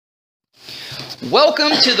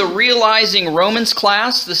Welcome to the Realizing Romans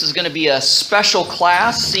class. This is going to be a special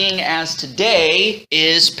class, seeing as today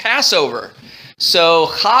is Passover. So,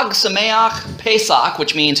 Chag Sameach Pesach,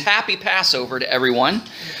 which means Happy Passover to everyone.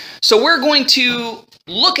 So we're going to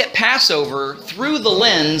look at Passover through the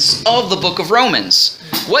lens of the book of Romans.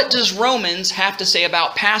 What does Romans have to say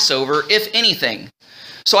about Passover, if anything?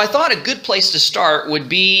 So I thought a good place to start would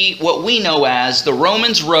be what we know as the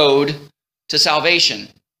Romans Road to Salvation.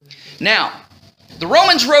 Now, the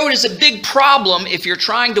Romans Road is a big problem if you're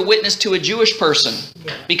trying to witness to a Jewish person,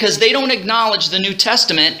 because they don't acknowledge the New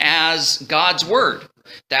Testament as God's Word.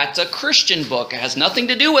 That's a Christian book. It has nothing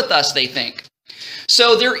to do with us, they think.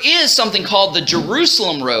 So there is something called the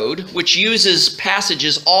Jerusalem Road, which uses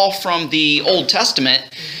passages all from the Old Testament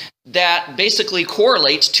that basically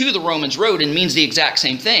correlates to the Romans Road and means the exact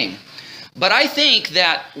same thing. But I think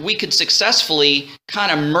that we could successfully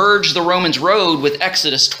kind of merge the Romans Road with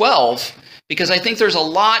Exodus 12, because I think there's a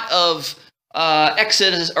lot of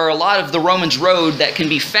Exodus, or a lot of the Romans Road that can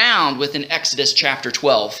be found within Exodus chapter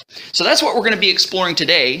 12. So that's what we're going to be exploring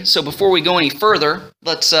today. So before we go any further,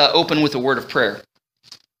 let's open with a word of prayer.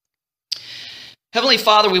 Heavenly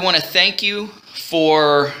Father, we want to thank you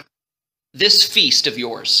for this feast of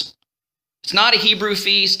yours. It's not a Hebrew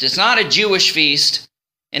feast. It's not a Jewish feast.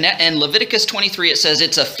 In Leviticus 23, it says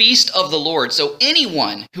it's a feast of the Lord. So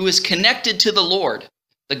anyone who is connected to the Lord,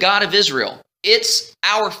 the God of Israel, it's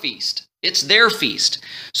our feast. It's their feast.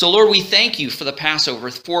 So Lord, we thank you for the Passover,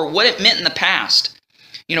 for what it meant in the past.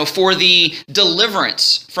 You know, for the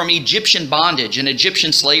deliverance from Egyptian bondage and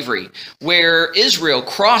Egyptian slavery, where Israel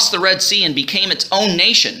crossed the Red Sea and became its own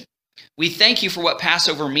nation. We thank you for what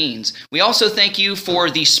Passover means. We also thank you for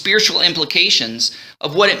the spiritual implications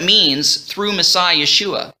of what it means through Messiah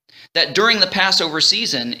Yeshua. That during the Passover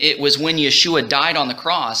season, it was when Yeshua died on the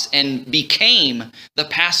cross and became the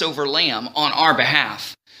Passover lamb on our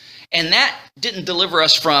behalf. And that didn't deliver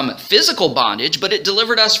us from physical bondage, but it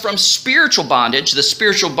delivered us from spiritual bondage, the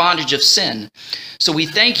spiritual bondage of sin. So we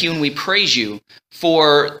thank you and we praise you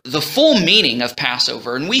for the full meaning of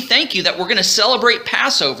Passover. And we thank you that we're going to celebrate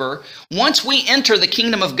Passover once we enter the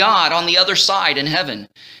kingdom of God on the other side in heaven.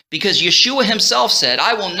 Because Yeshua himself said,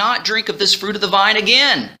 I will not drink of this fruit of the vine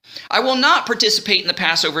again. I will not participate in the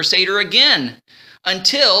Passover Seder again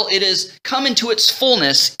until it is come into its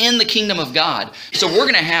fullness in the kingdom of God. So we're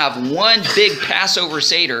going to have one big Passover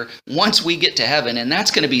Seder once we get to heaven, and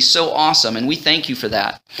that's going to be so awesome, and we thank you for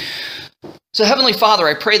that. So Heavenly Father,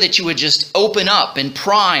 I pray that you would just open up and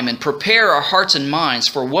prime and prepare our hearts and minds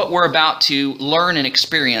for what we're about to learn and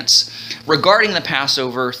experience regarding the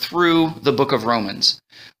Passover through the book of Romans.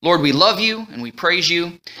 Lord, we love you and we praise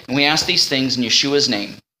you, and we ask these things in Yeshua's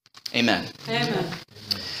name. Amen. Amen.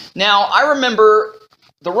 Now, I remember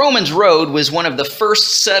the Romans Road was one of the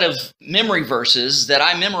first set of memory verses that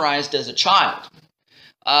I memorized as a child.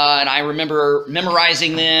 And I remember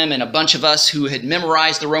memorizing them, and a bunch of us who had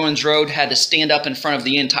memorized the Romans Road had to stand up in front of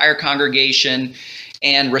the entire congregation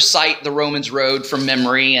and recite the Romans Road from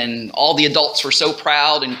memory, and all the adults were so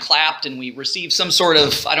proud and clapped, and we received some sort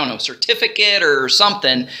of, I don't know, certificate or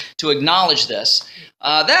something to acknowledge this.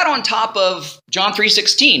 That on top of John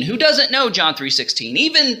 3:16. Who doesn't know John 3:16?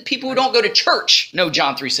 Even people who don't go to church know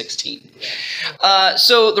John 3:16.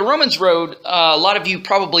 So the Romans Road, a lot of you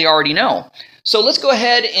probably already know. So let's go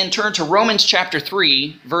ahead and turn to Romans chapter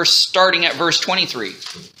 3, starting at verse 23.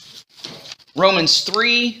 Romans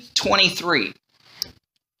 3:23.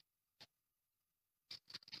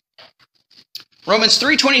 Romans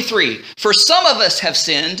 3:23. For some of us have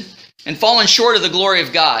sinned and fallen short of the glory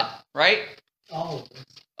of God. Right?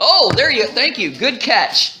 Oh, there you go. Thank you. Good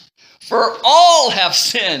catch. For all have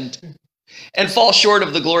sinned and fall short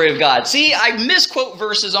of the glory of God. See, I misquote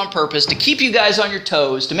verses on purpose to keep you guys on your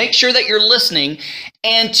toes, to make sure that you're listening,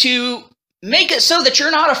 and to make it so that you're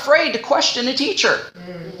not afraid to question a teacher.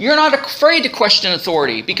 You're not afraid to question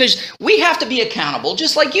authority, because we have to be accountable,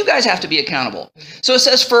 just like you guys have to be accountable. So it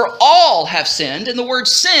says, for all have sinned, and the word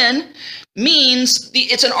sin means,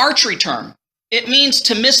 it's an archery term. It means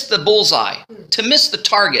to miss the bullseye, to miss the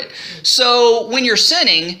target. So when you're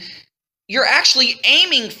sinning, you're actually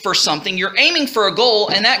aiming for something. You're aiming for a goal,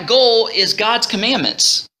 and that goal is God's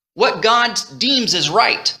commandments, what God deems is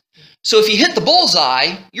right. So if you hit the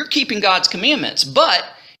bullseye, you're keeping God's commandments. But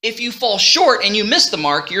if you fall short and you miss the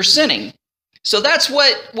mark, you're sinning. So that's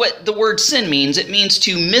what the word sin means. It means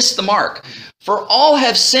to miss the mark. For all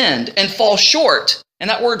have sinned and fall short. And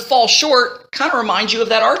that word fall short kind of reminds you of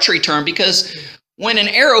that archery term, because when an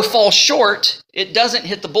arrow falls short, it doesn't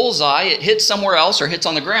hit the bullseye. It hits somewhere else or hits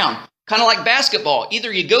on the ground. Kind of like basketball.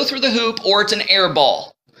 Either you go through the hoop or it's an air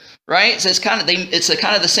ball, right? So it's kind of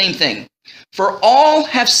the same thing. For all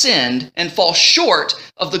have sinned and fall short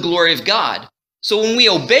of the glory of God. So when we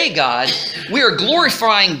obey God, we are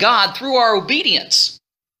glorifying God through our obedience.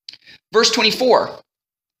 Verse 24,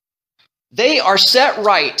 they are set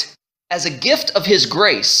right as a gift of his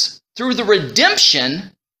grace through the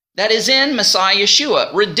redemption that is in Messiah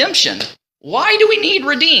Yeshua. Redemption. Why do we need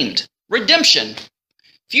redeemed? Redemption.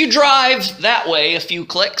 If you drive that way a few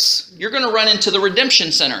clicks, you're going to run into the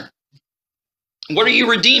redemption center. What are you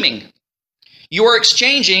redeeming? You are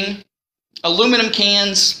exchanging aluminum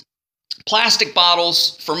cans, plastic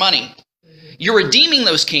bottles for money. You're redeeming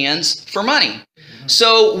those cans for money.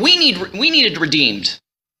 So we needed redeemed.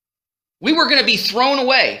 We were going to be thrown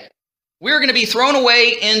away. We were going to be thrown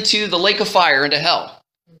away into the lake of fire, into hell.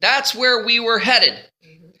 That's where we were headed.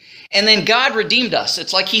 And then God redeemed us.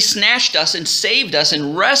 It's like he snatched us and saved us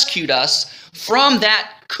and rescued us from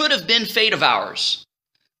that could have been fate of ours.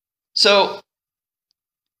 So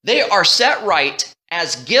they are set right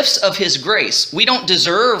as gifts of his grace. We don't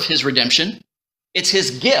deserve his redemption. It's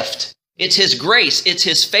his gift. It's his grace. It's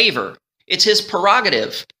his favor. It's his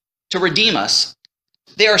prerogative to redeem us.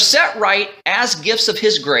 They are set right as gifts of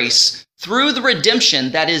his grace through the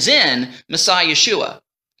redemption that is in Messiah Yeshua.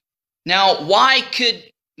 Now, why could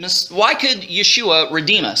Yeshua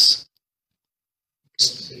redeem us?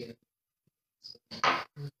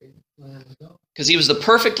 Because he was the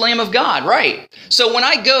perfect Lamb of God, right? So when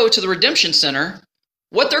I go to the Redemption Center,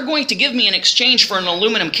 what they're going to give me in exchange for an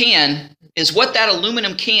aluminum can is what that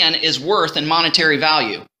aluminum can is worth in monetary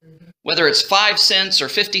value. Whether it's 5 cents or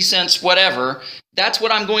 50 cents, whatever, that's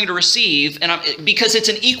what I'm going to receive, because it's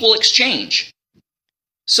an equal exchange.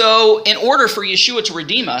 So in order for Yeshua to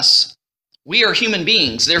redeem us, we are human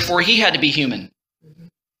beings. Therefore, he had to be human.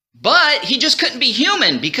 But he just couldn't be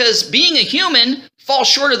human, because being a human falls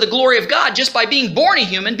short of the glory of God just by being born a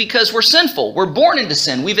human, because we're sinful. We're born into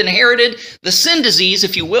sin. We've inherited the sin disease,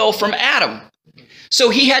 if you will, from Adam. So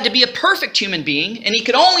he had to be a perfect human being, and he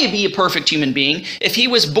could only be a perfect human being if he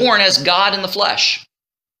was born as God in the flesh.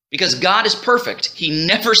 Because God is perfect. He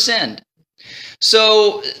never sinned.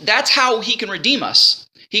 So that's how he can redeem us.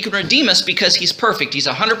 He can redeem us because he's perfect. He's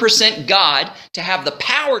 100% God to have the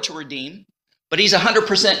power to redeem, but he's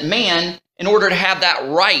 100% man in order to have that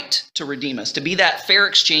right to redeem us, to be that fair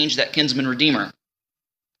exchange, that kinsman redeemer.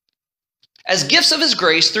 As gifts of his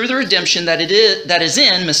grace through the redemption that is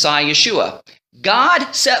in Messiah Yeshua.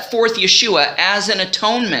 God set forth Yeshua as an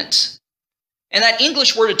atonement. And that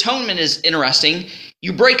English word atonement is interesting.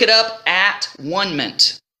 You break it up, at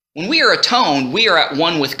one-ment. When we are atoned, we are at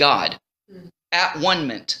one with God. At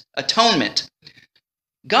one-ment, atonement.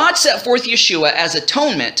 God set forth Yeshua as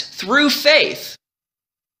atonement through faith.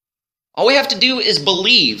 All we have to do is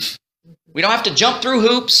believe. We don't have to jump through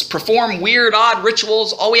hoops, perform weird, odd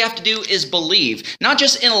rituals. All we have to do is believe. Not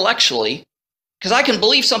just intellectually, because I can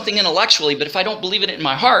believe something intellectually, but if I don't believe it in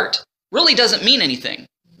my heart, really doesn't mean anything.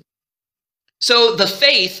 So the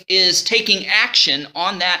faith is taking action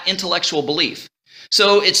on that intellectual belief.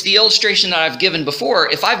 So it's the illustration that I've given before.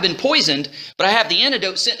 If I've been poisoned, but I have the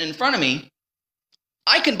antidote sitting in front of me,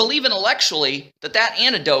 I can believe intellectually that that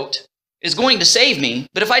antidote is going to save me.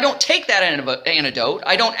 But if I don't take that antidote,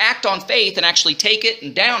 I don't act on faith and actually take it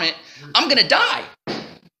and down it, I'm going to die.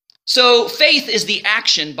 So faith is the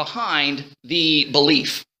action behind the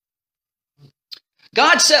belief.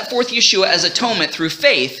 God set forth Yeshua as atonement through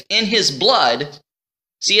faith in his blood.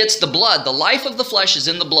 See, it's the blood. The life of the flesh is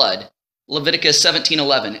in the blood. Leviticus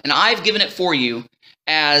 17:11. And I've given it for you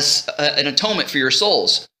as an atonement for your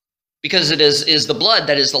souls, because it is the blood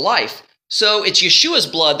that is the life. So it's Yeshua's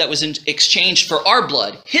blood that was in exchange for our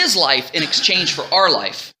blood, his life in exchange for our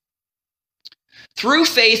life. Through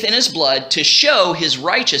faith in his blood to show his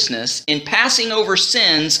righteousness in passing over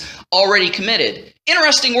sins already committed.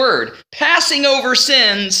 Interesting word, passing over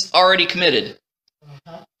sins already committed.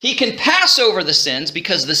 He can pass over the sins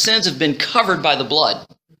because the sins have been covered by the blood.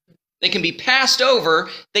 They can be passed over.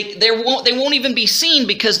 They won't even be seen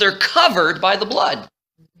because they're covered by the blood.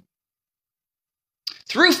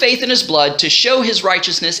 Through faith in his blood to show his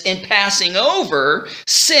righteousness in passing over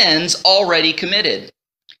sins already committed.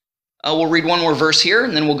 We'll read one more verse here,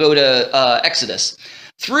 and then we'll go to Exodus.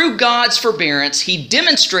 Through God's forbearance, he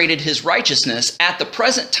demonstrated his righteousness at the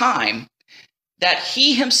present time, that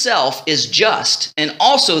he himself is just, and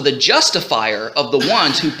also the justifier of the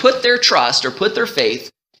ones who put their trust or put their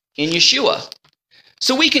faith in Yeshua.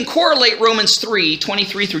 So we can correlate Romans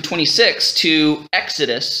 3:23 through 26 to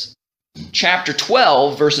Exodus chapter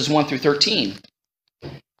 12, verses 1 through 13.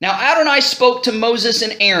 Now Adonai spoke to Moses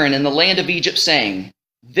and Aaron in the land of Egypt, saying,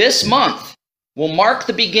 this month will mark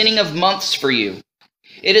the beginning of months for you.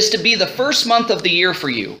 It is to be the first month of the year for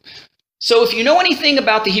you. So if you know anything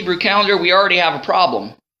about the Hebrew calendar, we already have a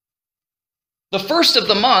problem. The first of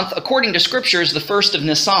the month, according to Scripture, is the first of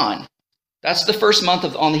Nisan. That's the first month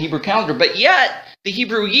on the Hebrew calendar. But yet, the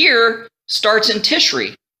Hebrew year starts in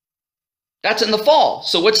Tishri. That's in the fall.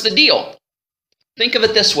 So what's the deal? Think of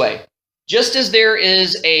it this way. Just as there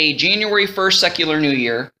is a January 1st secular New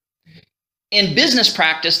Year, in business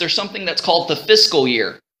practice, there's something that's called the fiscal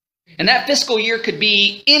year. And that fiscal year could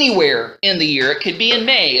be anywhere in the year. It could be in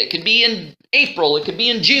May. It could be in April. It could be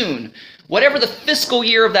in June. Whatever the fiscal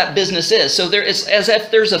year of that business is. So there is, as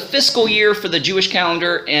if there's a fiscal year for the Jewish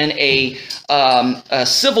calendar and a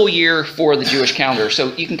civil year for the Jewish calendar.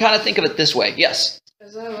 So you can kind of think of it this way. Yes?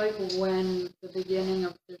 Is that like when the beginning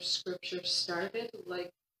of their scripture started?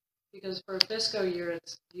 Like, because for a fiscal year,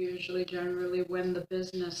 it's usually generally when the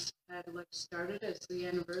business had like started. It's the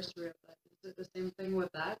anniversary of that. Is it the same thing with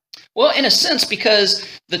that? Well, in a sense, because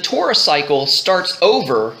the Torah cycle starts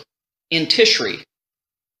over in Tishri,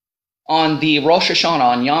 on the Rosh Hashanah,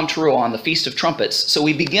 on Yom Teruah, on the Feast of Trumpets. So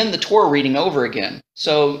we begin the Torah reading over again.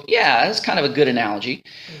 So yeah, that's kind of a good analogy.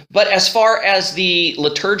 But as far as the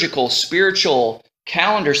liturgical, spiritual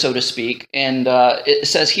calendar, so to speak, and it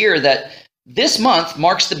says here that this month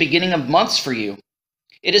marks the beginning of months for you.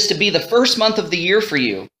 It is to be the first month of the year for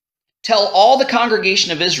you. Tell all the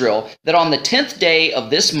congregation of Israel that on the 10th day of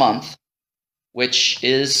this month, which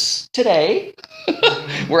is today,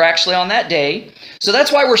 we're actually on that day. So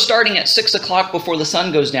that's why we're starting at 6 o'clock before the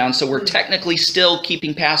sun goes down. So we're technically still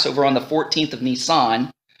keeping Passover on the 14th of Nisan.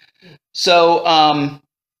 So,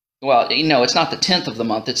 well, you know, it's not the 10th of the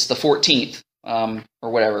month. It's the 14th or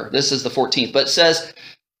whatever. This is the 14th. But it says,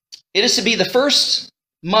 it is to be the first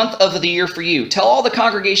month of the year for you. Tell all the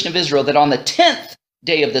congregation of Israel that on the 10th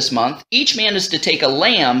day of this month, each man is to take a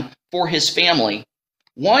lamb for his family,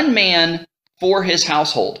 one man for his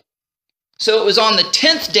household. So it was on the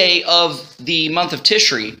 10th day of the month of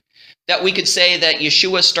Tishri that we could say that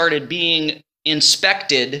Yeshua started being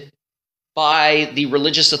inspected by the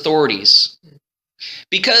religious authorities.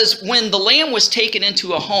 Because when the lamb was taken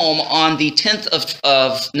into a home on the 10th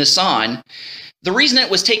of Nisan, the reason it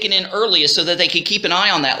was taken in early is so that they could keep an eye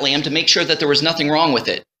on that lamb to make sure that there was nothing wrong with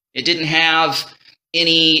it. It didn't have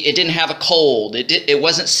a cold, it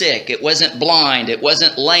wasn't sick, it wasn't blind, it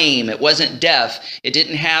wasn't lame, it wasn't deaf, it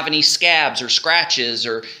didn't have any scabs or scratches,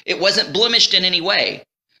 or it wasn't blemished in any way.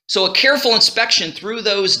 So a careful inspection through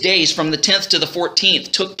those days from the 10th to the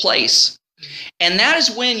 14th took place. And that is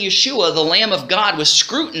when Yeshua, the Lamb of God, was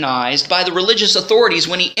scrutinized by the religious authorities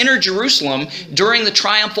when he entered Jerusalem during the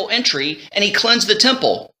triumphal entry and he cleansed the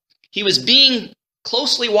temple. He was being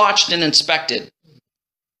closely watched and inspected.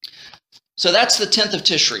 So that's the 10th of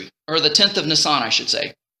Tishri, or the 10th of Nisan, I should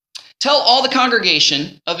say. Tell all the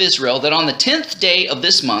congregation of Israel that on the 10th day of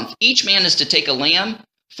this month, each man is to take a lamb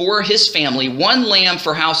for his family, one lamb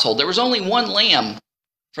for household. There was only one lamb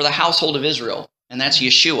for the household of Israel, and that's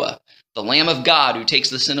Yeshua, the Lamb of God who takes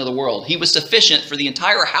the sin of the world. He was sufficient for the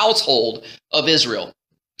entire household of Israel.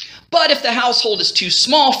 But if the household is too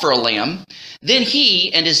small for a lamb, then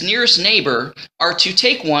he and his nearest neighbor are to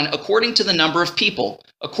take one according to the number of people.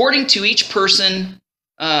 According to each person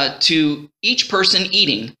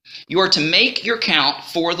eating, you are to make your count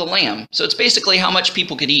for the lamb. So it's basically how much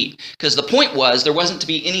people could eat, because the point was there wasn't to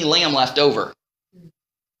be any lamb left over.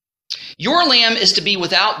 Your lamb is to be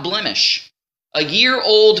without blemish, a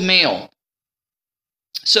year-old male.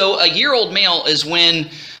 So a year-old male is when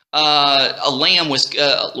a lamb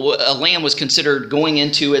was considered going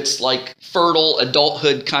into its like fertile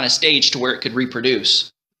adulthood kind of stage to where it could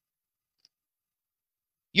reproduce.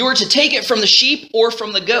 You are to take it from the sheep or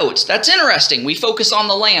from the goats. That's interesting. We focus on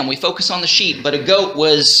the lamb, we focus on the sheep, but a goat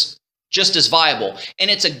was just as viable. And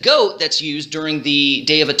it's a goat that's used during the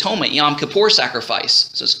Day of Atonement, Yom Kippur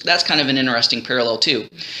sacrifice. So that's kind of an interesting parallel too.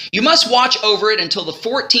 You must watch over it until the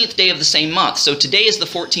 14th day of the same month. So today is the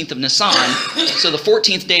 14th of Nisan, so the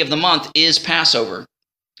 14th day of the month is Passover.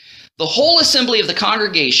 The whole assembly of the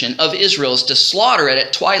congregation of Israel is to slaughter it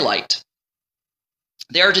at twilight.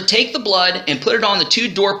 They are to take the blood and put it on the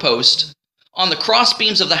two doorposts on the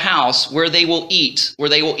crossbeams of the house where they will eat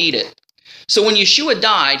it. So when Yeshua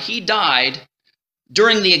died, he died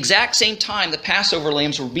during the exact same time the Passover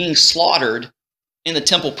lambs were being slaughtered in the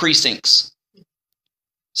temple precincts.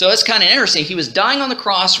 So it's kind of interesting. He was dying on the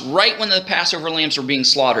cross right when the Passover lambs were being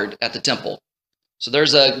slaughtered at the temple. So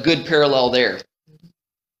there's a good parallel there.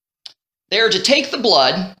 They are to take the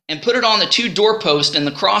blood and put it on the two doorposts and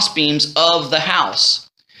the crossbeams of the house.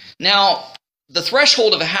 Now, the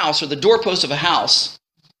threshold of a house, or the doorpost of a house,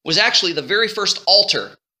 was actually the very first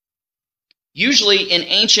altar Usually in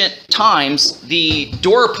ancient times, the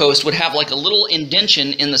doorpost would have like a little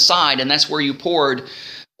indention in the side, and that's where you poured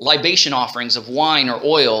libation offerings of wine or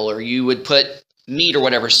oil, or you would put meat or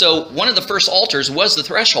whatever. So one of the first altars was the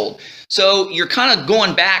threshold. So you're kind of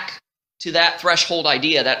going back to that threshold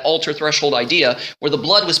idea, that altar threshold idea, where the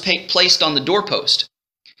blood was placed on the doorpost.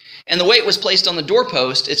 And the way it was placed on the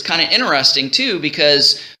doorpost, it's kind of interesting too,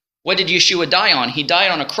 because what did Yeshua die on? He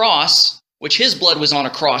died on a cross, which his blood was on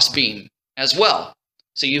a cross beam as well.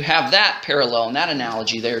 So you have that parallel and that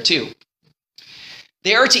analogy there too.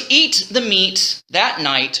 They are to eat the meat that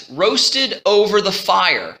night, roasted over the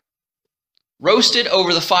fire. Roasted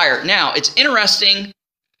over the fire. Now, it's interesting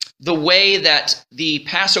the way that the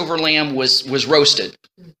Passover lamb was roasted.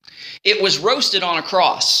 It was roasted on a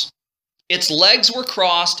cross. Its legs were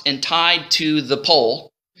crossed and tied to the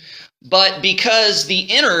pole, but because the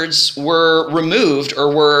innards were removed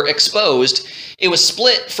or were exposed, it was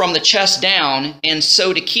split from the chest down, and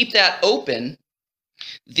so to keep that open,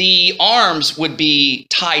 the arms would be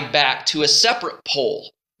tied back to a separate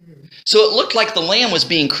pole. So it looked like the lamb was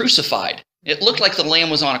being crucified. It looked like the lamb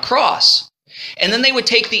was on a cross. And then they would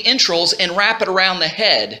take the entrails and wrap it around the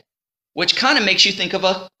head, which kind of makes you think of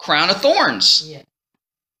a crown of thorns. Yeah.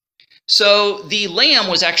 So the lamb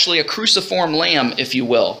was actually a cruciform lamb, if you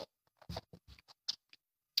will.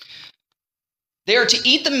 They are to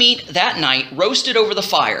eat the meat that night, roasted over the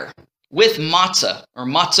fire, with matzah, or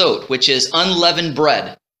matzot, which is unleavened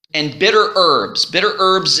bread, and bitter herbs. Bitter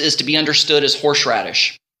herbs is to be understood as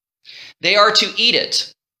horseradish. They are to eat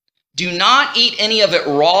it. Do not eat any of it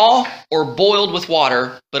raw or boiled with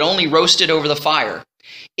water, but only roasted over the fire.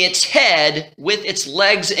 Its head with its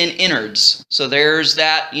legs and innards. So there's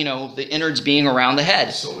that, the innards being around the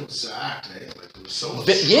head. So exact, eh? Like it was so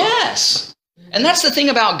yes. And that's the thing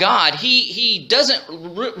about God. He doesn't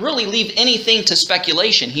really leave anything to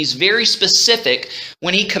speculation. He's very specific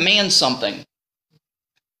when he commands something.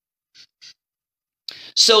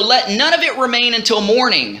 So let none of it remain until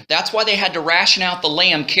morning. That's why they had to ration out the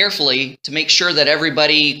lamb carefully to make sure that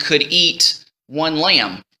everybody could eat one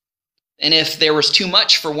lamb. And if there was too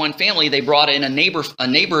much for one family, they brought in a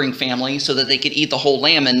neighboring family so that they could eat the whole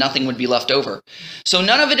lamb and nothing would be left over. So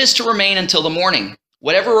none of it is to remain until the morning.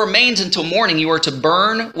 Whatever remains until morning, you are to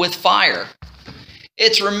burn with fire.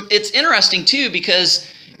 It's interesting too, because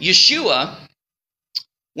Yeshua,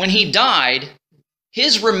 when he died,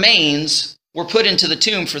 his remains were put into the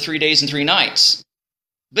tomb for 3 days and 3 nights.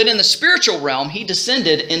 But in the spiritual realm, he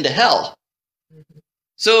descended into hell.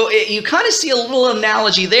 So you kind of see a little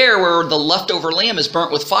analogy there where the leftover lamb is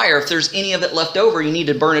burnt with fire. If there's any of it left over, you need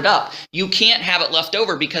to burn it up. You can't have it left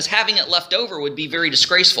over because having it left over would be very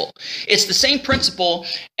disgraceful. It's the same principle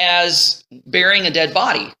as burying a dead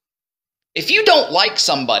body. If you don't like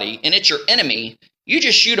somebody and it's your enemy, you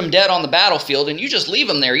just shoot them dead on the battlefield and you just leave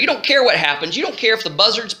them there. You don't care what happens. You don't care if the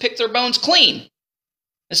buzzards pick their bones clean.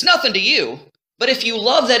 It's nothing to you. But if you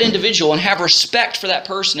love that individual and have respect for that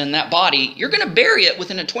person and that body, you're going to bury it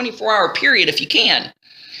within a 24-hour period if you can.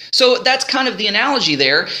 So that's kind of the analogy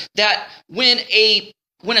there, that when a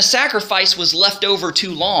sacrifice was left over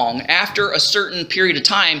too long, after a certain period of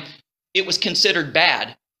time, it was considered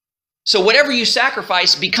bad. So whatever you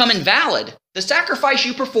sacrifice become invalid. The sacrifice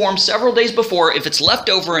you performed several days before, if it's left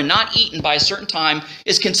over and not eaten by a certain time,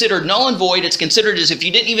 is considered null and void. It's considered as if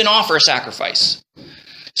you didn't even offer a sacrifice.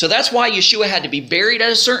 So that's why Yeshua had to be buried at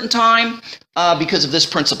a certain time because of this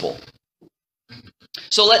principle.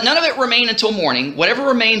 So let none of it remain until morning. Whatever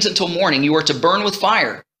remains until morning, you are to burn with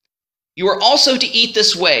fire. You are also to eat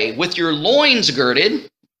this way, with your loins girded,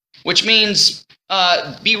 which means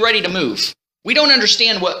be ready to move. We don't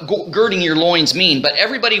understand what girding your loins mean, but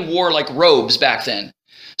everybody wore like robes back then.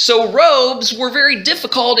 So robes were very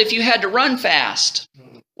difficult if you had to run fast.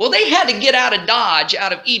 Well, they had to get out of Dodge,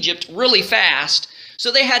 out of Egypt, really fast.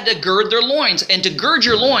 So they had to gird their loins. And to gird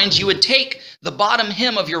your loins, you would take the bottom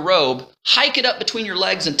hem of your robe, hike it up between your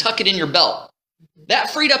legs, and tuck it in your belt. That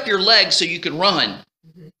freed up your legs so you could run.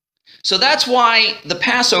 So that's why the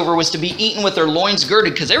Passover was to be eaten with their loins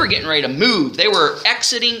girded, because they were getting ready to move. They were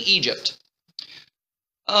exiting Egypt.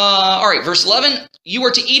 All right, verse 11. You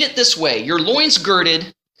are to eat it this way. Your loins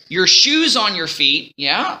girded, your shoes on your feet.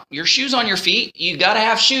 Yeah, your shoes on your feet. You got to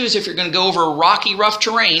have shoes if you're going to go over rocky, rough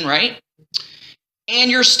terrain, right? And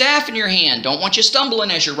your staff in your hand. Don't want you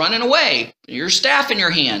stumbling as you're running away. Your staff in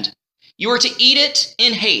your hand. You are to eat it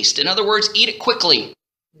in haste. In other words, eat it quickly.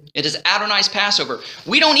 It is Adonai's Passover.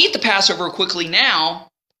 We don't eat the Passover quickly now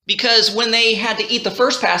because when they had to eat the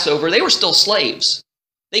first Passover, they were still slaves.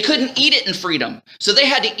 They couldn't eat it in freedom. So they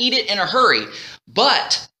had to eat it in a hurry.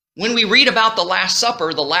 But When we read about the Last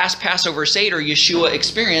Supper, the last Passover Seder Yeshua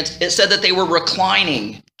experienced, it said that they were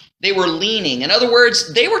reclining. They were leaning. In other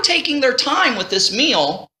words, they were taking their time with this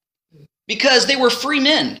meal because they were free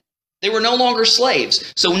men. They were no longer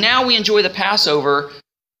slaves. So now we enjoy the Passover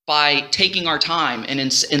by taking our time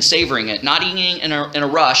and savoring it, not eating in a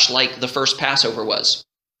rush like the first Passover was.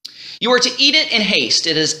 You are to eat it in haste.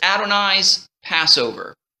 It is Adonai's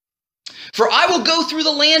Passover. For I will go through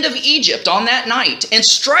the land of Egypt on that night and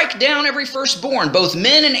strike down every firstborn, both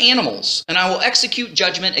men and animals, and I will execute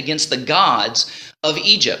judgment against the gods of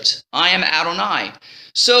Egypt. I am Adonai.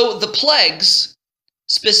 So the plagues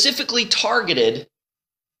specifically targeted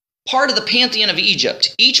part of the pantheon of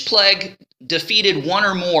Egypt. Each plague defeated one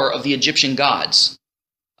or more of the Egyptian gods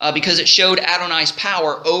because it showed Adonai's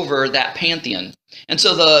power over that pantheon. And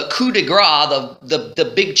so the coup de grace,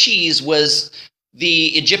 the big cheese, was the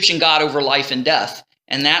Egyptian god over life and death.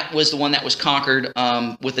 And that was the one that was conquered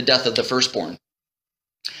with the death of the firstborn.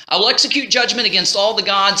 I will execute judgment against all the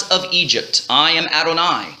gods of Egypt. I am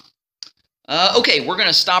Adonai. Okay, we're going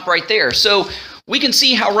to stop right there. So we can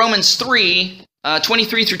see how Romans 3,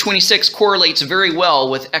 23 through 26 correlates very well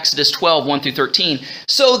with Exodus 12, 1 through 13.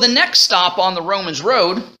 So the next stop on the Romans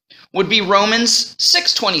road would be Romans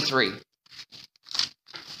 6:23.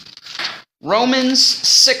 Romans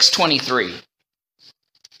 6:23.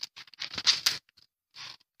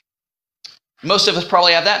 Most of us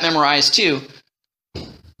probably have that memorized too.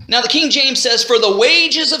 Now the King James says, "For the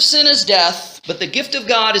wages of sin is death, but the gift of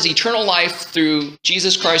God is eternal life through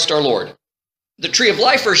Jesus Christ our Lord." The Tree of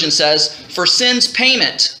Life version says, "For sin's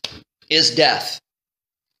payment is death."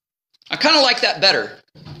 I kind of like that better.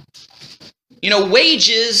 You know,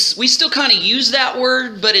 wages, we still kind of use that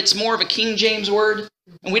word, but it's more of a King James word.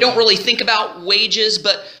 And we don't really think about wages,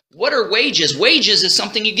 but what are wages? Wages is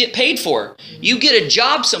something you get paid for. You get a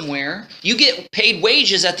job somewhere, you get paid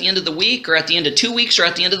wages at the end of the week or at the end of 2 weeks or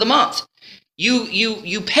at the end of the month. You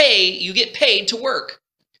get paid to work.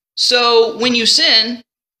 So when you sin,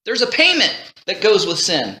 there's a payment that goes with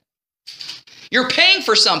sin. You're paying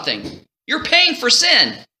for something. You're paying for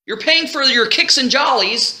sin. You're paying for your kicks and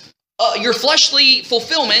jollies, your fleshly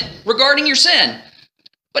fulfillment regarding your sin.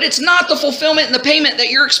 But it's not the fulfillment and the payment that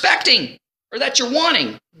you're expecting or that you're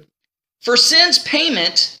wanting. For sin's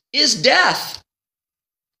payment is death.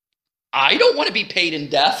 I don't want to be paid in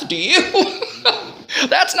death, do you?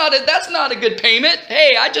 That's not a good payment.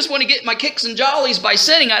 Hey, I just want to get my kicks and jollies by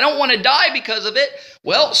sinning. I don't want to die because of it.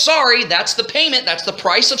 Well, sorry, that's the payment. That's the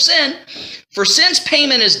price of sin. For sin's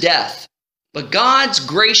payment is death, but God's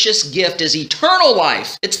gracious gift is eternal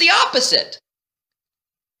life. It's the opposite.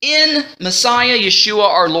 In Messiah Yeshua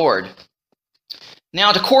our Lord.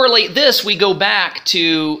 Now to correlate this, we go back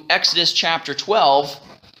to Exodus chapter 12,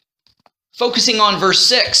 focusing on verse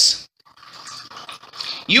 6.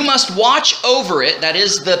 You must watch over it, that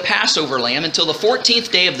is the Passover lamb, until the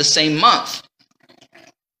 14th day of the same month.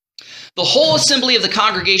 The whole assembly of the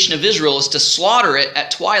congregation of Israel is to slaughter it at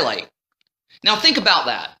twilight. Now think about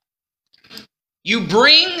that. You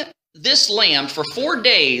bring this lamb for 4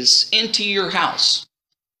 days into your house.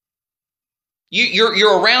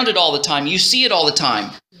 You're around it all the time. You see it all the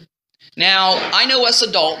time. Now, I know us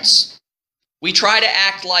adults, we try to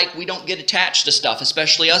act like we don't get attached to stuff,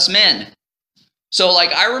 especially us men. So,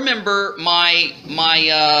 like, I remember my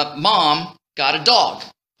mom got a dog.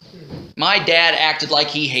 My dad acted like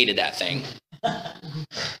he hated that thing.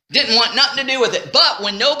 Didn't want nothing to do with it. But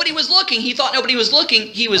when nobody was looking, he thought nobody was looking,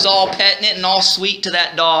 he was all petting it and all sweet to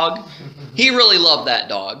that dog. He really loved that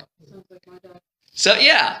dog. So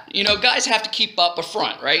yeah, you know, guys have to keep up a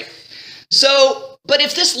front, right? So, but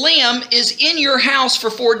if this lamb is in your house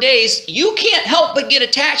for 4 days, you can't help but get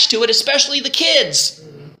attached to it, especially the kids.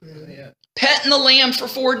 Petting the lamb for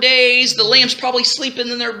 4 days, the lamb's probably sleeping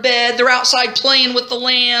in their bed, they're outside playing with the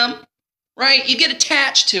lamb, right? You get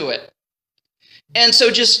attached to it. And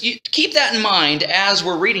so just keep that in mind as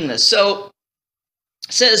we're reading this. So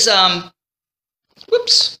it says,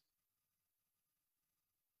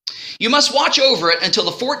 you must watch over it until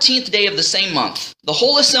the 14th day of the same month. The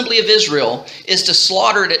whole assembly of Israel is to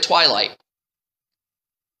slaughter it at twilight.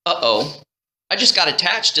 Uh-oh. I just got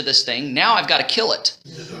attached to this thing. Now I've got to kill it.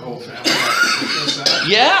 Did the whole family witness that?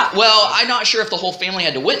 Yeah. Well, I'm not sure if the whole family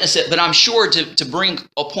had to witness it, but I'm sure to bring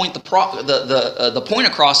a point the point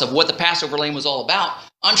across of what the Passover lamb was all about,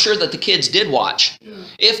 I'm sure that the kids did watch. Yeah.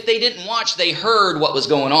 If they didn't watch, they heard what was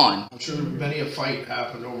going on. I'm sure many a fight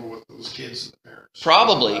happened over with those kids and the parents.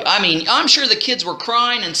 Probably. I mean, I'm sure the kids were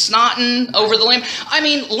crying and snotting over the lamb. I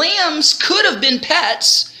mean, lambs could have been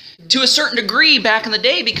pets to a certain degree back in the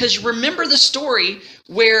day, because you remember the story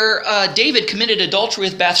where David committed adultery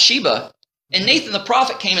with Bathsheba. And Nathan the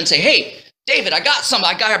prophet came and said, hey, David, I got something.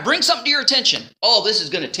 I got to bring something to your attention. Oh, this is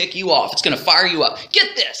going to tick you off. It's going to fire you up.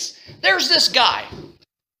 Get this. There's this guy.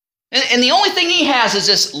 And the only thing he has is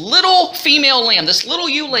this little female lamb, this little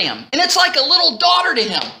ewe lamb. And it's like a little daughter to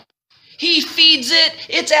him. He feeds it.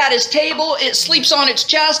 It's at his table. It sleeps on its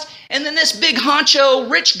chest. And then this big honcho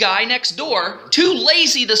rich guy next door, too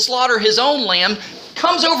lazy to slaughter his own lamb,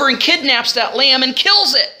 comes over and kidnaps that lamb and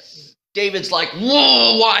kills it. David's like,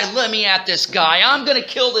 whoa, why? Let me at this guy. I'm going to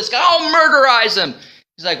kill this guy. I'll murderize him.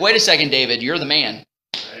 He's like, wait a second, David. You're the man.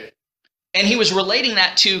 Right. And he was relating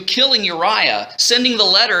that to killing Uriah, sending the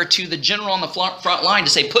letter to the general on the front line to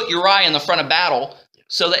say, put Uriah in the front of battle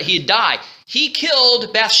so that he'd die. He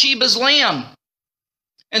killed Bathsheba's lamb.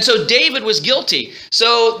 And so David was guilty.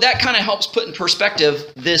 So that kind of helps put in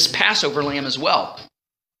perspective this Passover lamb as well.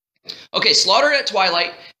 Okay, slaughtered at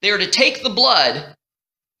twilight. They are to take the blood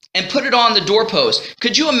and put it on the doorpost.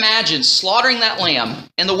 Could you imagine slaughtering that lamb?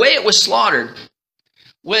 And the way it was slaughtered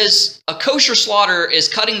was a kosher slaughter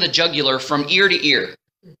is cutting the jugular from ear to ear.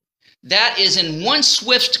 That is in one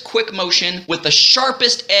swift, quick motion with the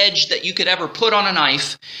sharpest edge that you could ever put on a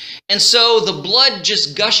knife. And so the blood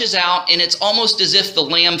just gushes out, and it's almost as if the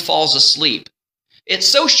lamb falls asleep. It's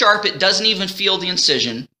so sharp it doesn't even feel the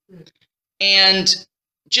incision. And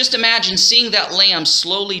just imagine seeing that lamb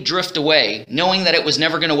slowly drift away, knowing that it was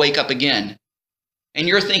never going to wake up again. And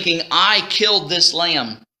you're thinking, I killed this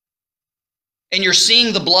lamb. And you're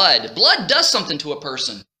seeing the blood. Blood does something to a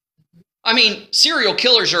person. I mean, serial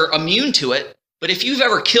killers are immune to it. But if you've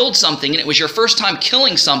ever killed something and it was your first time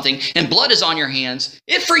killing something and blood is on your hands,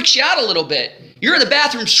 it freaks you out a little bit. You're in the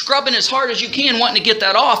bathroom scrubbing as hard as you can, wanting to get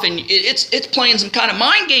that off. And it's playing some kind of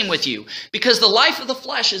mind game with you because the life of the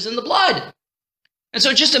flesh is in the blood. And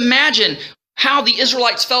so just imagine how the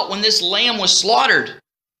Israelites felt when this lamb was slaughtered.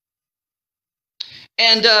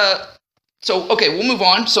 And okay, we'll move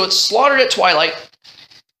on. So it's slaughtered at twilight.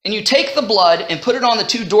 And you take the blood and put it on the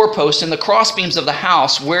two doorposts and the crossbeams of the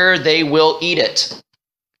house where they will eat it.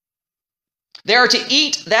 They are to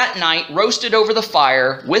eat that night roasted over the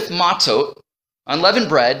fire with matzot, unleavened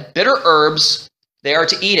bread, bitter herbs. They are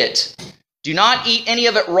to eat it. Do not eat any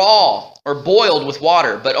of it raw or boiled with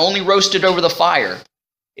water, but only roasted over the fire.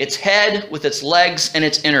 Its head with its legs and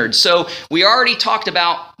its innards. So we already talked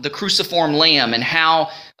about the cruciform lamb and how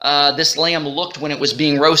this lamb looked when it was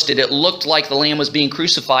being roasted. It looked like the lamb was being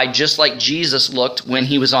crucified, just like Jesus looked when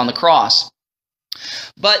he was on the cross.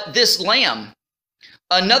 But this lamb,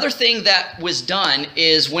 another thing that was done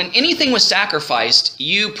is when anything was sacrificed,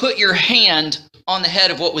 you put your hand on the head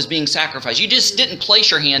of what was being sacrificed. You just didn't place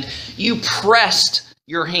your hand, you pressed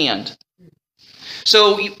your hand.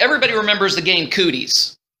 So everybody remembers the game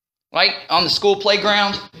Cooties, right? On the school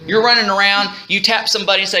playground, you're running around, you tap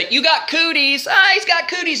somebody and say, you got cooties, he's got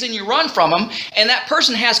cooties, and you run from them, and that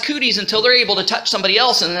person has cooties until they're able to touch somebody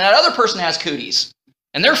else, and that other person has cooties,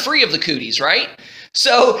 and they're free of the cooties, right?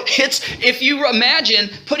 So if you imagine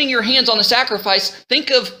putting your hands on the sacrifice,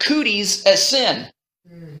 think of cooties as sin.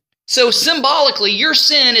 So symbolically, your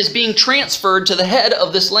sin is being transferred to the head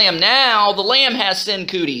of this lamb. Now the lamb has sin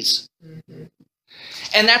cooties.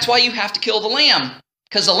 And that's why you have to kill the lamb.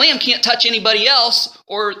 Because the lamb can't touch anybody else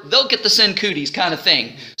or they'll get the sin cooties kind of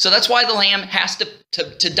thing. So that's why the lamb has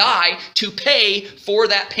to die to pay for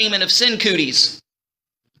that payment of sin cooties.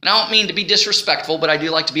 And I don't mean to be disrespectful, but I do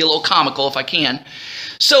like to be a little comical if I can.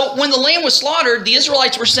 So when the lamb was slaughtered, the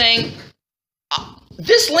Israelites were saying,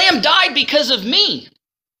 this lamb died because of me.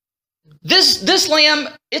 This lamb,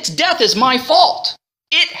 its death is my fault.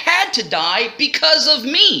 It had to die because of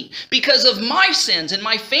me, because of my sins and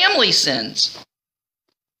my family's sins.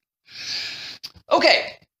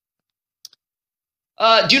 Okay.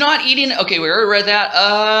 Do not eat in... Okay, we already read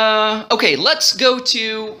that. Okay, let's go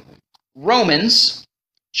to Romans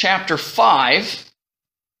chapter 5.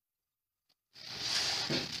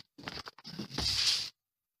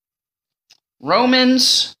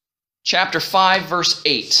 Romans chapter 5, verse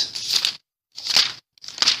 8.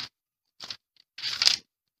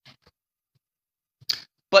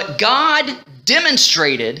 But God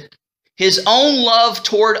demonstrated his own love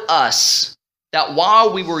toward us, that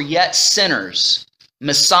while we were yet sinners,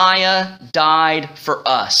 Messiah died for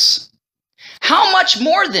us. How much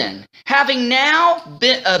more then, having now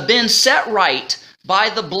been set right by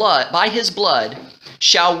his blood,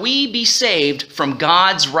 shall we be saved from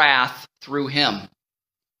God's wrath through him?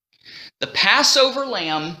 The Passover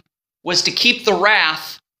lamb was to keep the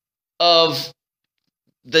wrath of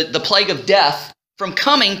the plague of death from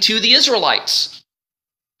coming to the Israelites.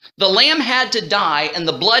 The lamb had to die and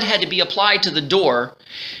the blood had to be applied to the door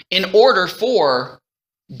in order for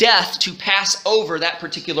death to pass over that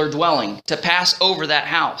particular dwelling, to pass over that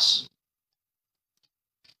house.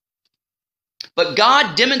 But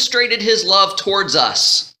God demonstrated his love towards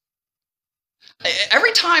us.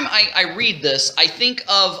 Every time I read this, I think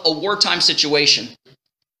of a wartime situation.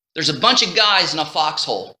 There's a bunch of guys in a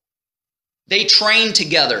foxhole. They trained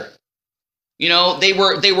together. You know, they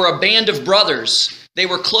were a band of brothers. They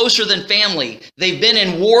were closer than family. They've been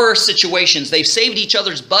in war situations. They've saved each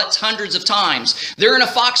other's butts hundreds of times. They're in a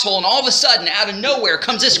foxhole, and all of a sudden, out of nowhere,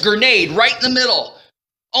 comes this grenade right in the middle.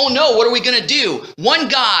 Oh no, what are we going to do? One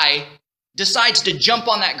guy decides to jump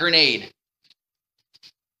on that grenade.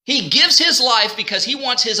 He gives his life because he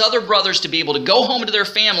wants his other brothers to be able to go home to their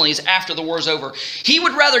families after the war's over. He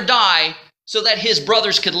would rather die so that his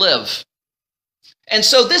brothers could live. And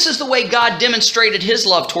so this is the way God demonstrated his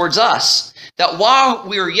love towards us. That while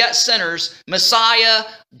we were yet sinners, Messiah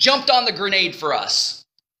jumped on the grenade for us.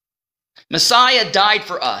 Messiah died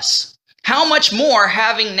for us. How much more,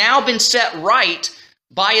 having now been set right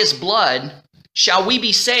by his blood, shall we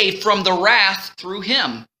be saved from the wrath through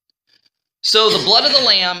him? So the blood of the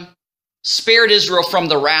Lamb spared Israel from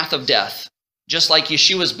the wrath of death, just like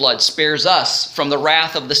Yeshua's blood spares us from the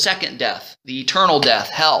wrath of the second death, the eternal death,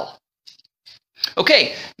 hell.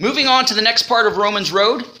 Okay, moving on to the next part of Romans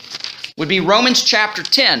Road would be Romans chapter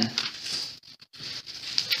 10.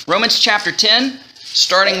 Romans chapter 10,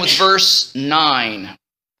 starting with verse 9.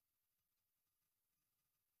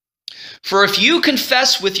 For if you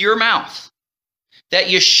confess with your mouth that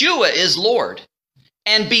Yeshua is Lord,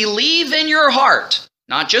 and believe in your heart,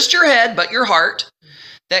 not just your head, but your heart,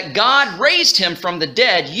 that God raised him from the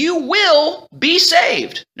dead, you will be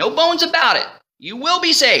saved. No bones about it. You will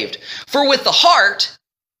be saved. For with the heart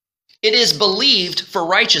it is believed for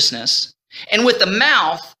righteousness, and with the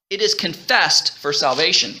mouth it is confessed for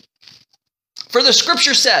salvation. For the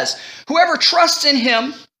scripture says, whoever trusts in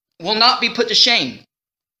him will not be put to shame.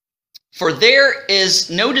 For there is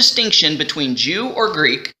no distinction between Jew or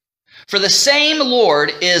Greek, for the same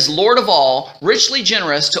Lord is Lord of all, richly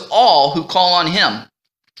generous to all who call on him.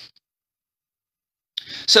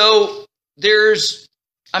 So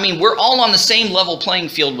we're all on the same level playing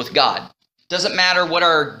field with God. Doesn't matter what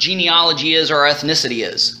our genealogy is or our ethnicity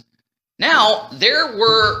is. Now, there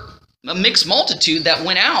were a mixed multitude that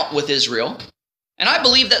went out with Israel, and I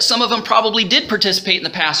believe that some of them probably did participate in the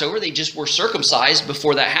Passover. They just were circumcised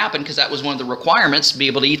before that happened because that was one of the requirements to be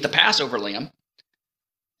able to eat the Passover lamb.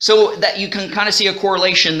 So that you can kind of see a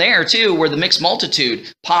correlation there too, where the mixed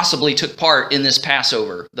multitude possibly took part in this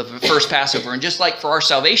Passover, the first Passover. And just like for our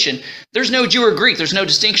salvation, there's no Jew or Greek, there's no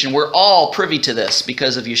distinction. We're all privy to this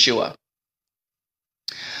because of Yeshua.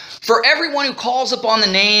 For everyone who calls upon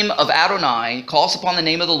the name of Adonai, calls upon the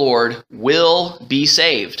name of the Lord, will be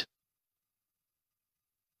saved.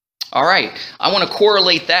 All right, I want to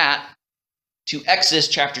correlate that to Exodus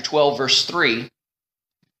chapter 12, verse 3.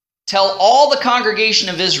 Tell all the congregation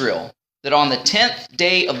of Israel that on the 10th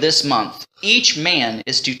day of this month, each man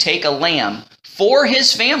is to take a lamb for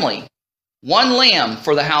his family, one lamb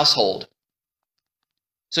for the household.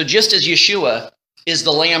 So just as Yeshua is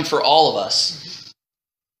the lamb for all of us,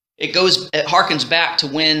 it harkens back to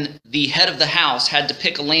when the head of the house had to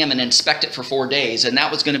pick a lamb and inspect it for 4 days, and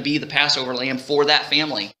that was going to be the Passover lamb for that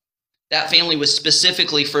family. That family was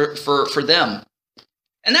specifically for them.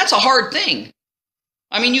 And that's a hard thing.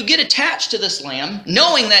 I mean, you get attached to this lamb,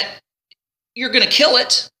 knowing that you're going to kill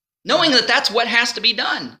it, knowing that that's what has to be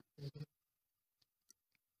done.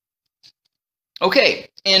 Okay,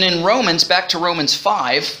 and in Romans, back to Romans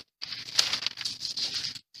 5,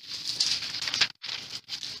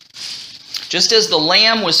 just as the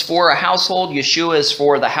lamb was for a household, Yeshua is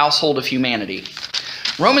for the household of humanity.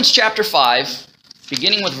 Romans chapter 5,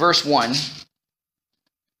 beginning with verse 1,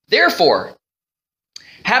 therefore,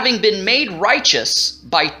 having been made righteous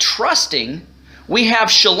by trusting, we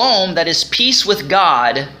have shalom, that is peace with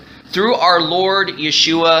God, through our Lord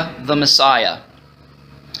Yeshua the Messiah.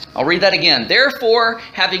 I'll read that again. Therefore,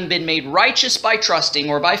 having been made righteous by trusting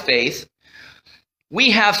or by faith,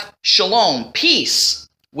 we have shalom, peace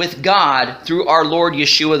with God through our Lord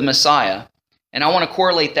Yeshua the Messiah. And I want to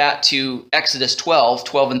correlate that to Exodus 12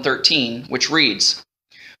 and 13, which reads,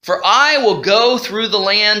 for I will go through the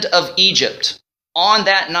land of Egypt on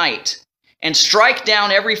that night, and strike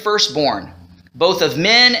down every firstborn, both of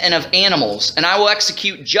men and of animals, and I will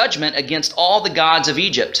execute judgment against all the gods of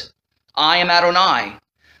Egypt. I am Adonai.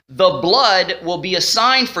 The blood will be a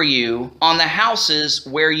sign for you on the houses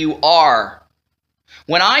where you are.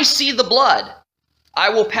 When I see the blood, I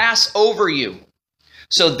will pass over you.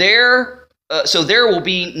 So there will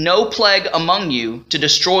be no plague among you to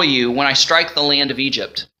destroy you when I strike the land of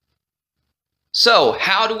Egypt. So,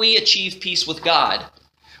 how do we achieve peace with God?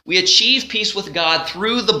 We achieve peace with God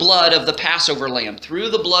through the blood of the Passover lamb, through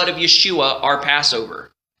the blood of Yeshua, our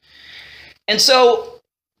Passover. And so,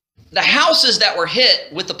 the houses that were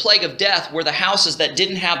hit with the plague of death were the houses that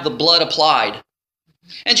didn't have the blood applied.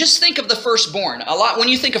 And just think of the firstborn. When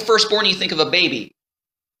you think of firstborn, you think of a baby.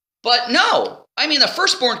 But no, I mean, the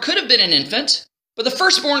firstborn could have been an infant, but the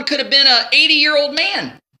firstborn could have been an 80-year-old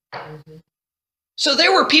man. So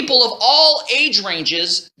there were people of all age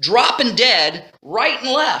ranges dropping dead right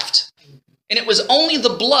and left. And it was only the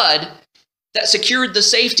blood that secured the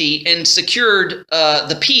safety and secured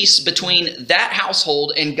the peace between that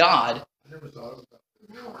household and God. I never thought of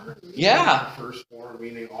that. Yeah. Firstborn,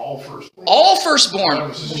 meaning all firstborn. All firstborn. That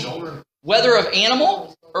was his children. Whether of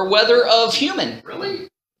animal or whether of human. Really?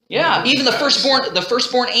 Yeah, even the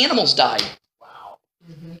firstborn animals died. Wow.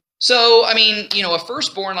 So, I mean, you know, a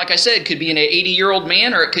firstborn, like I said, could be an 80-year-old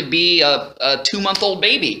man or it could be a 2-month-old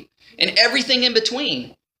baby and everything in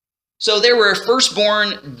between. So there were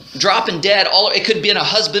firstborn dropping dead. It could have been a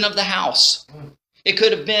husband of the house. It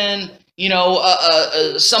could have been, you know,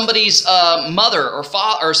 somebody's mother or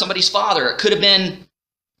father or somebody's father. It could have been,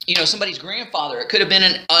 you know, somebody's grandfather. It could have been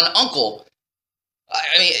an uncle.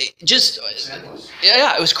 I mean, just,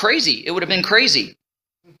 yeah, it was crazy. It would have been crazy.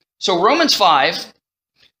 So Romans 5,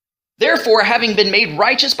 therefore, having been made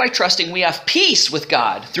righteous by trusting, we have peace with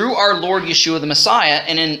God through our Lord Yeshua the Messiah.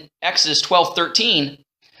 And in Exodus 12:13,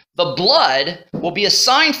 the blood will be a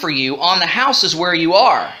sign for you on the houses where you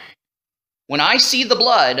are. When I see the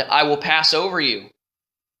blood, I will pass over you.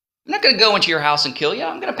 I'm not going to go into your house and kill you.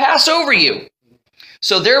 I'm going to pass over you.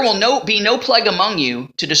 So there will be no plague among you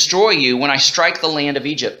to destroy you when I strike the land of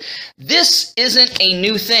Egypt. This isn't a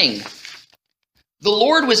new thing. The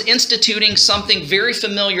Lord was instituting something very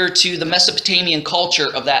familiar to the Mesopotamian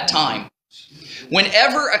culture of that time.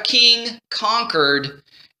 Whenever a king conquered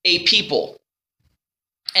a people,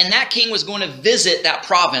 and that king was going to visit that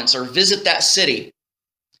province or visit that city,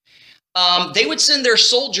 they would send their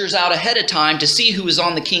soldiers out ahead of time to see who was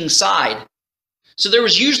on the king's side. So there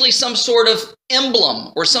was usually some sort of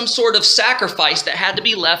emblem or some sort of sacrifice that had to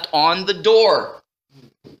be left on the door,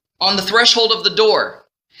 on the threshold of the door.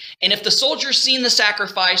 And if the soldiers seen the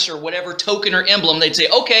sacrifice or whatever token or emblem, they'd say,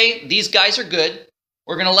 okay, these guys are good.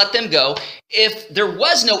 We're going to let them go. If there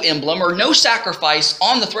was no emblem or no sacrifice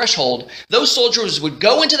on the threshold, those soldiers would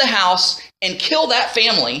go into the house and kill that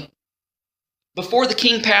family before the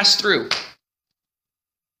king passed through.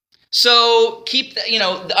 So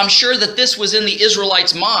I'm sure that this was in the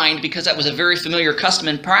Israelites' mind because that was a very familiar custom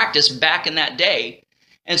and practice back in that day.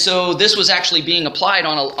 And so this was actually being applied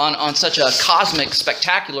on such a cosmic,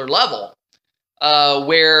 spectacular level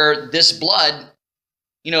where this blood,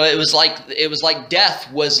 you know, it was like death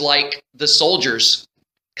was like the soldiers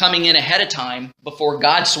coming in ahead of time before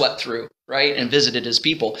God swept through, right, and visited his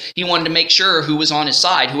people. He wanted to make sure who was on his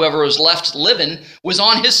side. Whoever was left living was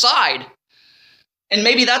on his side. And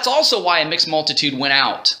maybe that's also why a mixed multitude went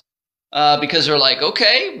out. Because they're like,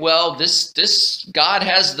 okay, well, this God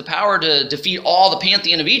has the power to defeat all the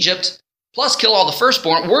pantheon of Egypt, plus kill all the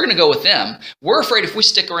firstborn. We're going to go with them. We're afraid if we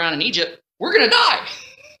stick around in Egypt, we're going to die.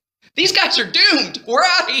 These guys are doomed. We're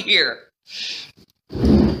out of here.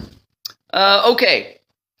 Okay.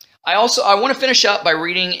 I want to finish up by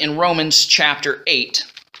reading in Romans chapter 8.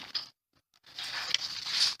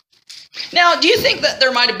 Now, do you think that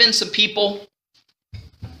there might have been some people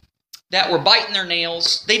that were biting their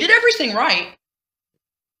nails? They did everything right.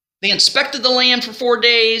 They inspected the land for 4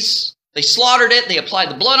 days. They slaughtered it. They applied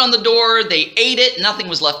the blood on the door. They ate it. Nothing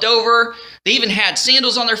was left over. They even had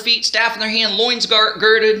sandals on their feet, staff in their hand, loins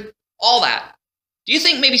girded, all that. Do you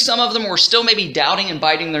think maybe some of them were still maybe doubting and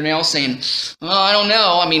biting their nails saying, oh, I don't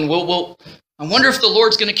know. I mean, I wonder if the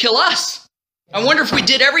Lord's going to kill us. I wonder if we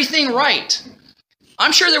did everything right.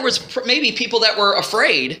 I'm sure there was maybe people that were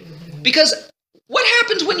afraid because what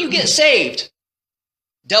happens when you get saved?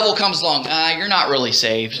 Devil comes along. You're not really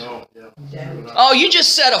saved. No, yeah. Oh, you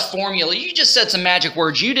just said a formula. You just said some magic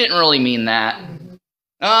words. You didn't really mean that.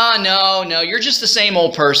 No, you're just the same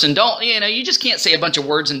old person. You just can't say a bunch of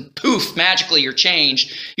words and poof, magically you're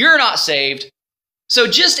changed. You're not saved. So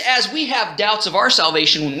just as we have doubts of our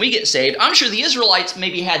salvation when we get saved, I'm sure the Israelites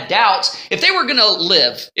maybe had doubts if they were going to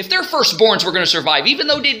live, if their firstborns were going to survive, even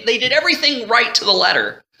though they did everything right to the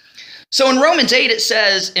letter. So in Romans 8, it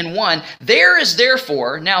says in 1, there is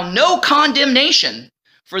therefore now no condemnation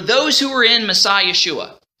for those who are in Messiah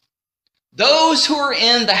Yeshua. Those who are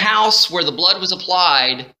in the house where the blood was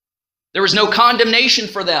applied, there was no condemnation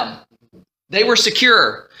for them. They were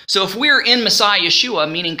secure. So if we're in Messiah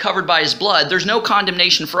Yeshua, meaning covered by his blood, there's no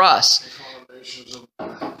condemnation for us. The condemnations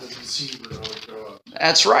of the deceiver of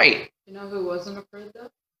That's right. You know who wasn't afraid though?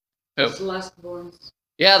 Who? His lastborns.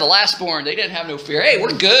 Yeah, the lastborn. They didn't have no fear. Hey,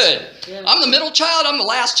 we're good. Yeah. I'm the middle child. I'm the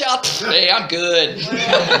last child. Hey, I'm good.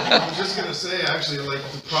 I was just gonna say, actually, like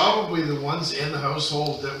probably the ones in the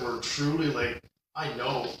household that were truly like, I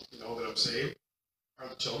know that I'm saved, are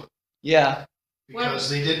the children, Yeah. because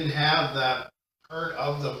they didn't have that part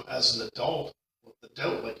of them as an adult with the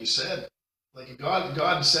doubt, like you said. Like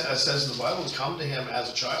God says in the Bible, come to Him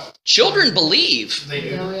as a child. Children believe. They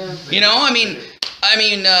do. Oh, yeah. They You know, do. I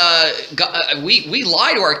mean, we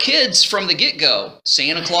lie to our kids from the get-go.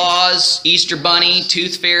 Santa Claus, Easter Bunny,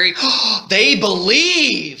 Tooth Fairy. They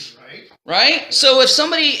believe. Right? So if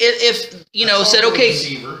somebody, if you know, That's said, all for the okay.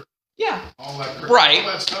 deceiver. Yeah. All that, Right. all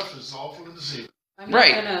that stuff is all for the deceiver. I'm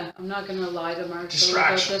Right. not gonna lie to Marshall about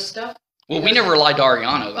Distraction. this stuff. Well, we never lied to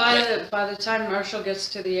Ariana about it. By the time Marshall gets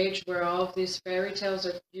to the age where all of these fairy tales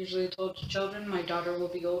are usually told to children, my daughter will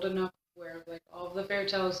be old enough where like all of the fairy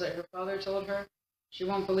tales that her father told her, she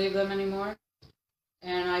won't believe them anymore.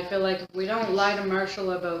 And I feel like if we don't lie to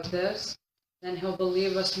Marshall about this, then he'll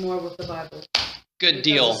believe us more with the Bible. Good Because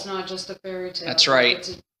deal. It's not just a fairy tale. That's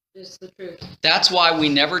right. It's the truth. That's why we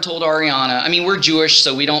never told Ariana. I mean, we're Jewish,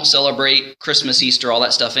 so we don't celebrate Christmas, Easter, all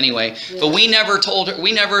that stuff anyway. Yeah. But we never told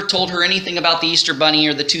her anything about the Easter Bunny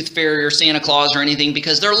or the Tooth Fairy or Santa Claus or anything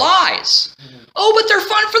because they're lies. Oh, but they're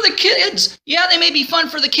fun for the kids. Yeah, they may be fun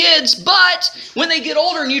for the kids, but when they get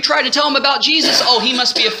older and you try to tell them about Jesus, oh, he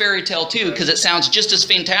must be a fairy tale too because it sounds just as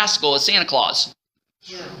fantastical as Santa Claus.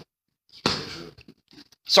 Yeah.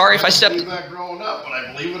 Sorry if I stepped. believe that growing up, but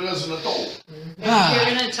I believe it as an adult. If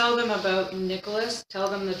you're going to tell them about Nicholas, tell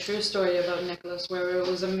them the true story about Nicholas, where it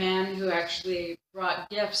was a man who actually brought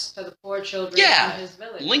gifts to the poor children Yeah. in his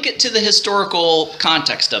village. Link it to the historical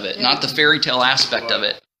context of it, Yeah. not the fairy tale aspect of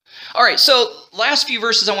it. All right, so last few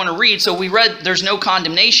verses I want to read. So we read there's no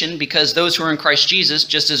condemnation because those who are in Christ Jesus,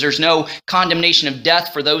 just as there's no condemnation of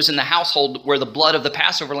death for those in the household where the blood of the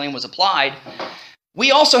Passover lamb was applied.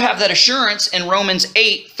 We also have that assurance in Romans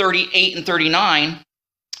 8:38 and 39,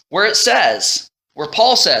 where it says, where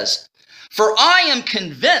Paul says, "For I am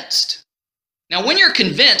convinced." Now, when you're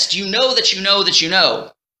convinced, you know that you know that you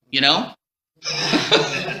know. You know?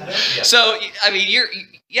 So, I mean,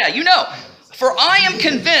 you know. "For I am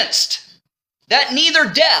convinced that neither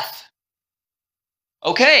death."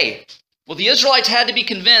 Okay. Well, the Israelites had to be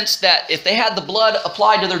convinced that if they had the blood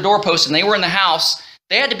applied to their doorpost and they were in the house,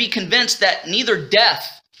 they had to be convinced that neither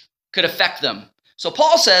death could affect them. So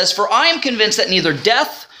Paul says, "For I am convinced that neither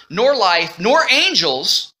death, nor life, nor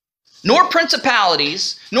angels, nor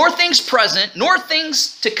principalities, nor things present, nor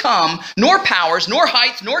things to come, nor powers, nor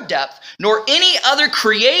height, nor depth, nor any other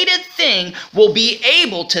created thing will be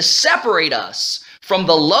able to separate us from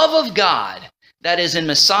the love of God that is in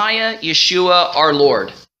Messiah, Yeshua, our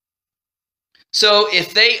Lord." So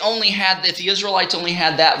if the Israelites only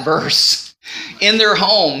had that verse in their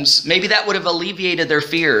homes, maybe that would have alleviated their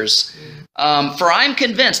fears. "For I am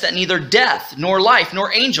convinced that neither death, nor life,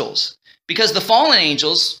 nor angels," because the fallen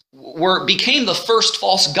angels became the first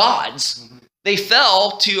false gods. They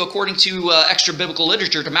fell to, according to extra biblical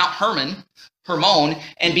literature, to Mount Hermon,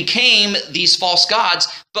 and became these false gods.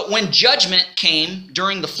 But when judgment came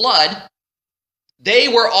during the flood, they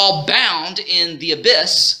were all bound in the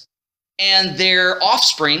abyss, and their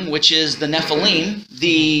offspring, which is the Nephilim,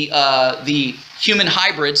 the human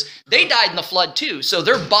hybrids, they died in the flood too. So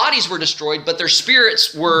their bodies were destroyed, but their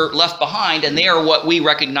spirits were left behind, and they are what we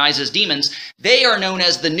recognize as demons. They are known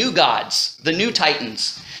as the new gods, the new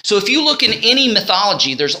titans. So if you look in any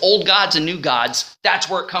mythology, there's old gods and new gods. That's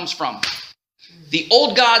where it comes from. The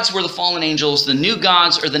old gods were the fallen angels. The new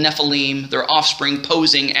gods are the Nephilim, their offspring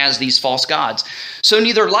posing as these false gods. So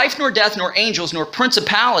neither life nor death nor angels nor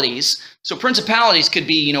principalities. So principalities could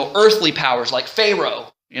be, earthly powers like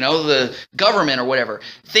Pharaoh, the government or whatever.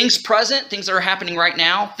 Things present, things that are happening right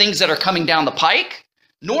now, things that are coming down the pike,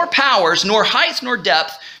 nor powers, nor height, nor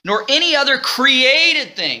depth, nor any other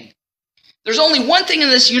created thing. There's only one thing in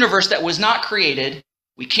this universe that was not created.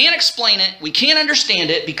 We can't explain it. We can't understand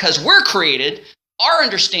it because we're created. Our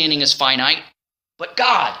understanding is finite, but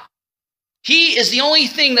God, He is the only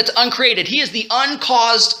thing that's uncreated. He is the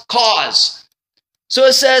uncaused cause. So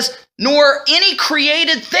it says, "Nor any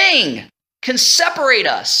created thing can separate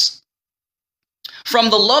us from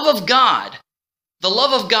the love of God." The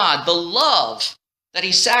love of God, the love that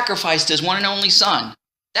He sacrificed His one and only Son.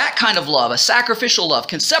 That kind of love, a sacrificial love,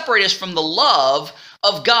 can separate us from the love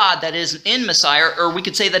of God that is in Messiah, or we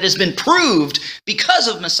could say that has been proved because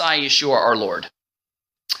of Messiah Yeshua our Lord.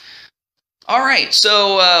 All right,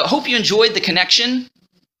 so hope you enjoyed the connection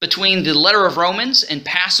between the letter of Romans and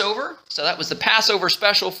Passover. So that was the Passover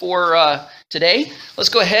special for today. Let's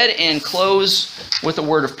go ahead and close with a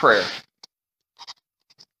word of prayer.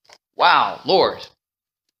 Wow, Lord,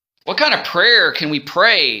 what kind of prayer can we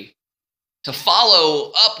pray to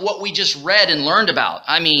follow up what we just read and learned about?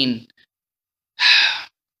 I mean,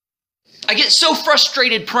 I get so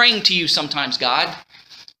frustrated praying to you sometimes, God,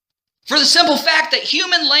 for the simple fact that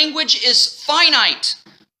human language is finite.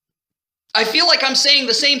 I feel like I'm saying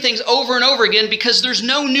the same things over and over again because there's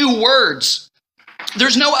no new words.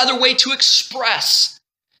 There's no other way to express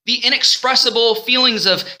the inexpressible feelings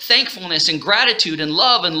of thankfulness and gratitude and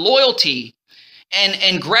love and loyalty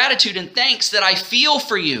and gratitude and thanks that I feel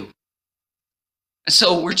for you. And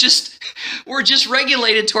so we're just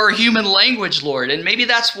regulated to our human language, Lord. And maybe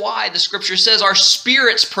that's why the scripture says our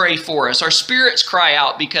spirits pray for us. Our spirits cry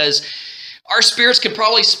out, because our spirits can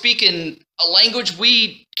probably speak in a language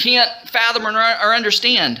we can't fathom or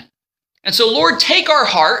understand. And so, Lord, take our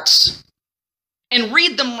hearts and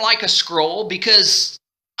read them like a scroll, because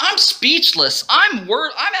I'm speechless. I'm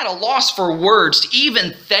at a loss for words to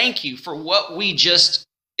even thank you for what we just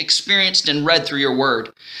experienced and read through your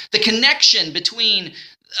word. The connection between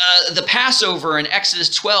the Passover in Exodus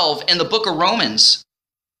 12 and the book of Romans.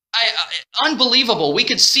 Unbelievable. We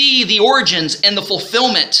could see the origins and the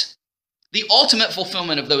fulfillment, the ultimate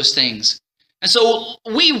fulfillment of those things. And so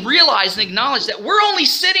we realize and acknowledge that we're only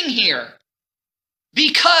sitting here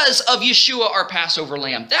because of Yeshua, our Passover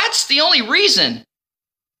lamb. That's the only reason.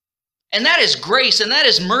 And that is grace, and that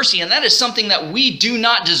is mercy, and that is something that we do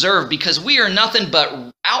not deserve, because we are nothing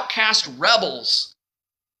but outcast rebels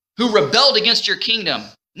who rebelled against your kingdom.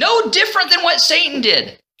 No different than what Satan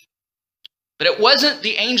did. But it wasn't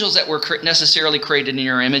the angels that were necessarily created in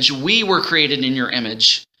your image. We were created in your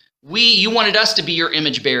image. You wanted us to be your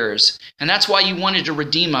image bearers. And that's why you wanted to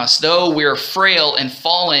redeem us, though we're frail and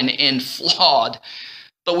fallen and flawed.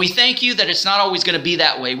 But we thank you that it's not always going to be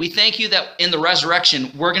that way. We thank you that in the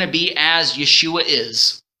resurrection, we're going to be as Yeshua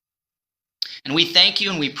is. And we thank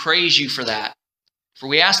you and we praise you for that. For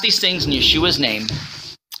we ask these things in Yeshua's name.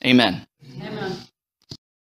 Amen.